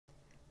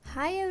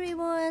Hi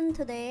everyone,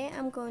 today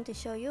I'm going to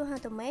show you how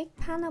to make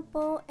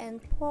pineapple and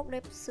pork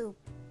rib soup.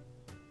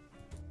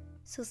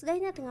 សួស្តី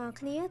អ្នកទាំងអស់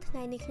គ្នា ថ្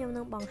ងៃនេះខ្ញុំ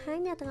នឹងបង្ហាញ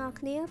អ្នកទាំងអស់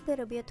គ្នាពី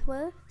របៀបធ្វើ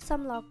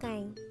Somlor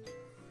Keng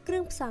គ្រឿ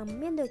ងផ្សំ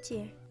មានដូច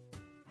ជា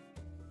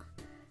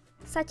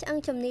សាច់ឆ្អឹង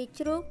ជំនី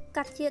ជ្រូក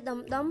កាត់ជាដុំ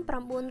ៗ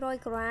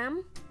 900 ក្រាម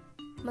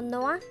ម្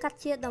នាស់កាត់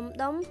ជាដុំៗ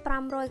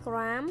 500 ក្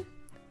រាម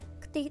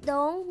ខ្ទិះ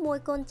ដូង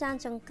 1 កូនចាន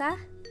ចង្កឹះ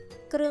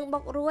គ្រឿងបុ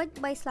ករួច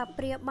 3 ស្លាប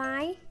ព្រាបា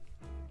យ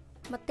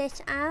ម្ទេស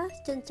ឆ្អើរ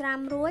ចិញ្ច្រាំ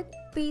រួច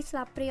 2 ស្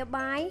លាបព្រា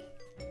បាយ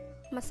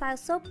ម្សៅ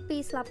ស៊ុប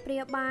 2 ស្លាបព្រា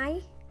បាយ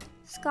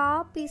ស្ករ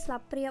 2 ស្លា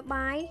បព្រា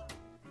បាយ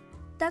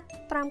ទឹក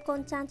 5 កូន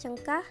ចានច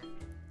ង្កឹះ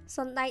ស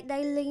ណ្តែកដី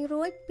លីង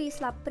រួច 2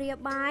 ស្លាបព្រា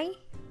បាយ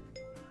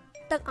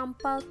ទឹកអំ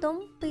ពិលទុំ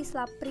 2 ស្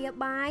លាបព្រា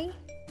បាយ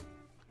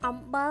អំ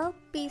បិល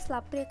 2 ស្លា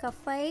បព្រាកា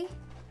ហ្វេ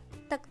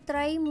ទឹកត្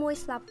រី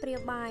 1 ស្លាបព្រា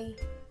បាយ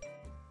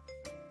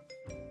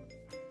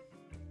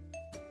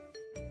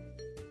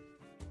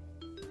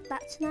ដា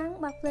ក់ឆ្នាំង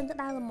បើកភ្លើងក្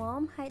តៅល្មម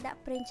ហើយដាក់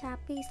ប្រេងឆា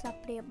 2 ស្លាប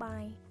ព្រាបា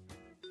យ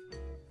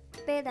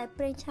ពេលដែល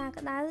ប្រេងឆា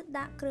ក្តៅ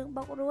ដាក់គ្រឿង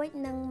បុករួច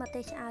និងម្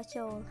ទេសឆ្អើរ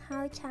ចូល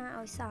ហើយឆា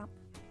ឲ្យសព្វ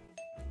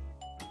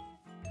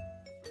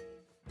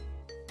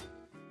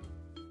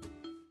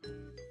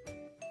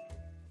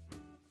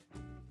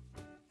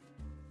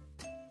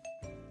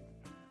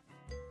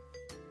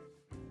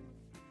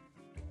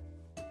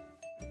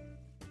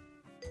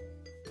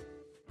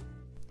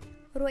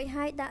រួច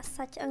ហើយដាក់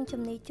សាច់ឆ្អឹង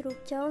ជំនីជ្រូក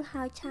ចូល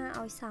ហើយឆា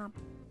ឲ្យសព្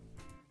វ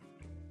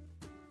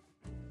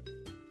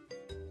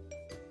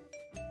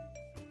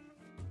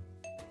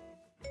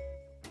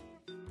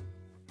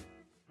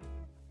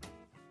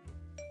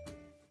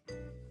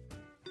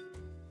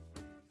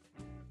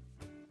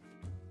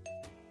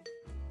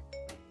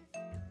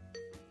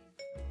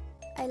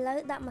ឥឡូវ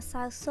ដាក់ម្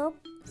សៅស៊ុប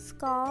ស្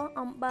ករ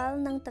អំបិល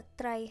និងទឹក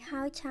ត្រី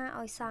ហើយឆា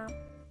ឲ្យសព្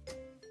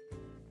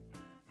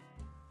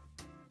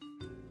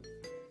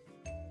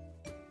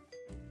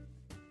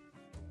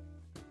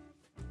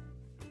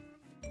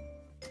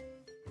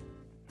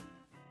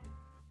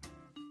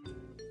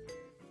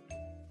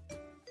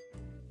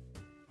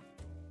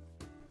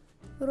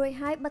វរួច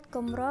ហើយបិទគ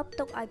ម្រប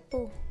ទុកឲ្យ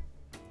ពុះ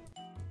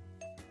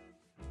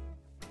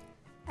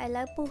ឥ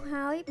ឡូវពុះ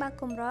ហើយបើក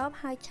គម្រប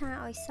ហើយឆា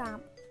ឲ្យស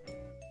ព្វ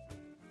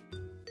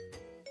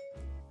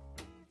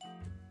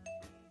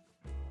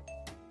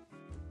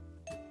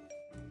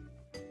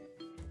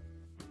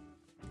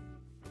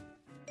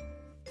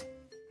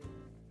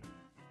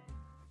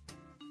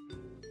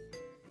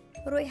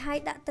រួចហើយ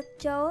ដាក់ទឹក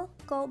ចូល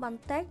កូរបន្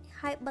តិច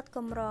ហើយបិទគ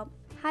ម្រប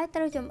ហើយត្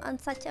រូវចម្អិន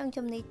សាច់ឆ្អឹង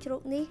ជំនីជ្រូ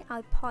កនេះឲ្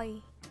យផុយ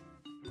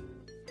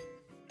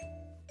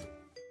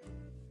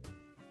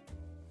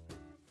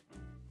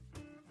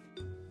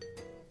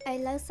ឥ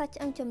ឡូវសាច់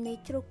ឆ្អឹងជំនី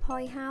ជ្រូកផុ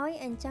យហើយ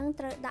អញ្ចឹង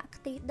ត្រូវដាក់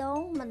ខ្ទិះដូង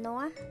ម្នា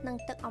ស់និង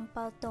ទឹកអំ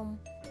ពិលទុំ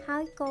ហើ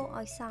យកូរ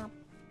ឲ្យសព្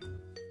វ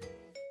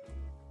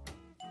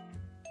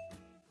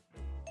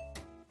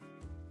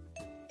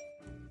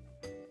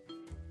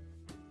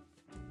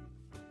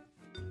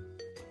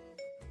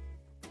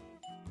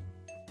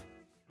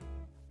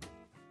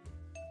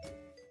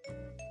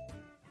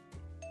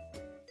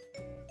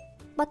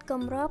បិទគ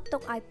ម្របទុ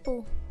កឲ្យ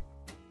ពុះ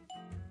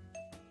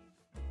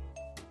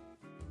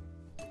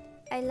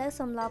ឥឡូវ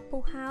សម្ល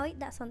ពុះហើយ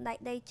ដាក់សណ្តែក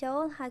ដីចូ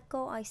លហើយ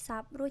កូរឲ្យស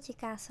ព្វរួចជា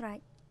ការស្រេច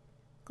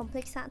កុំភ្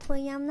លេចសាកធ្វើ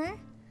ញ៉ាំណា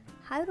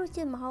ហើយរស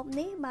ជាតិម្ហូប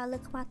នេះបើលើ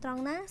ខ្វះត្រ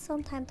ង់ណាសូម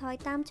ថែមថយ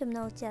តាមចំ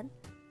ណូលចិត្ត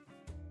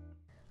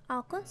អ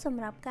រគុណស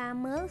ម្រាប់ការ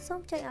មើលសូ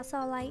មចុចអក្ស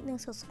រ like និង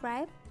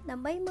subscribe ដើ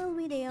ម្បីមើល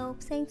វីដេអូ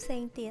ផ្សេង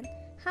ៗទៀត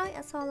ហើយ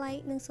អក្សរ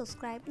like និង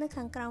subscribe នៅ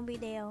ខាងក្រោមវី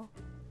ដេអូ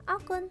អ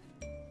រគុណ